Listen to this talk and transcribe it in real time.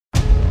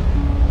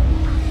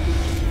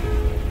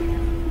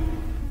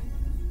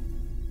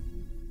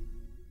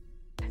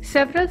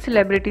Several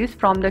celebrities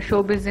from the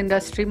showbiz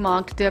industry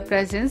marked their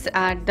presence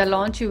at the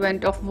launch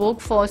event of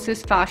Vogue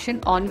Forces Fashion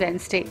on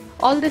Wednesday.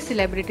 All the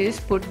celebrities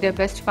put their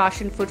best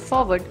fashion foot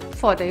forward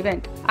for the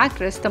event.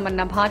 Actress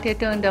Tamanna Bhatia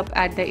turned up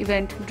at the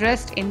event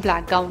dressed in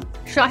black gown.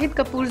 Shahid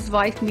Kapoor's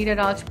wife Meera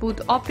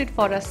Rajput opted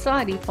for a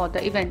sari for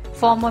the event.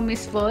 Former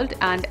Miss World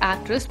and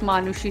actress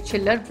Manushi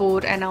Chillar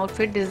wore an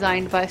outfit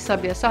designed by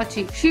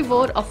Sabyasachi. She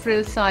wore a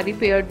frill sari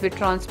paired with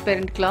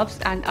transparent gloves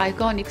and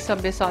iconic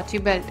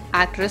Sabyasachi belt.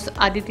 Actress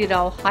Aditi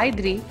Rao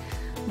Hydari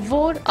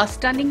wore a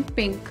stunning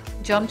pink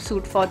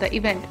jumpsuit for the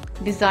event.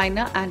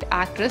 Designer and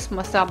actress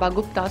Masaba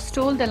Gupta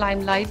stole the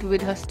limelight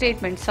with her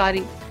statement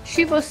sari.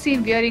 She was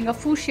seen wearing a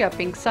fuchsia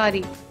pink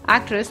sari.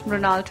 Actress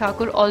Mrunal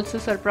Thakur also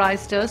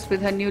surprised us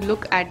with her new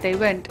look at the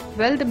event.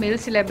 Well, the male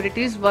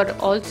celebrities were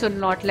also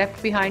not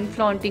left behind,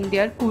 flaunting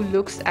their cool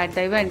looks at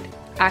the event.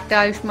 Actor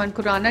Ayushmann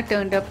Khurrana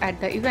turned up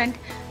at the event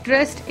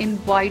dressed in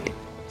white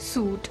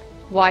suit,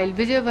 while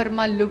Vijay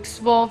Verma looked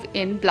suave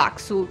in black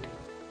suit.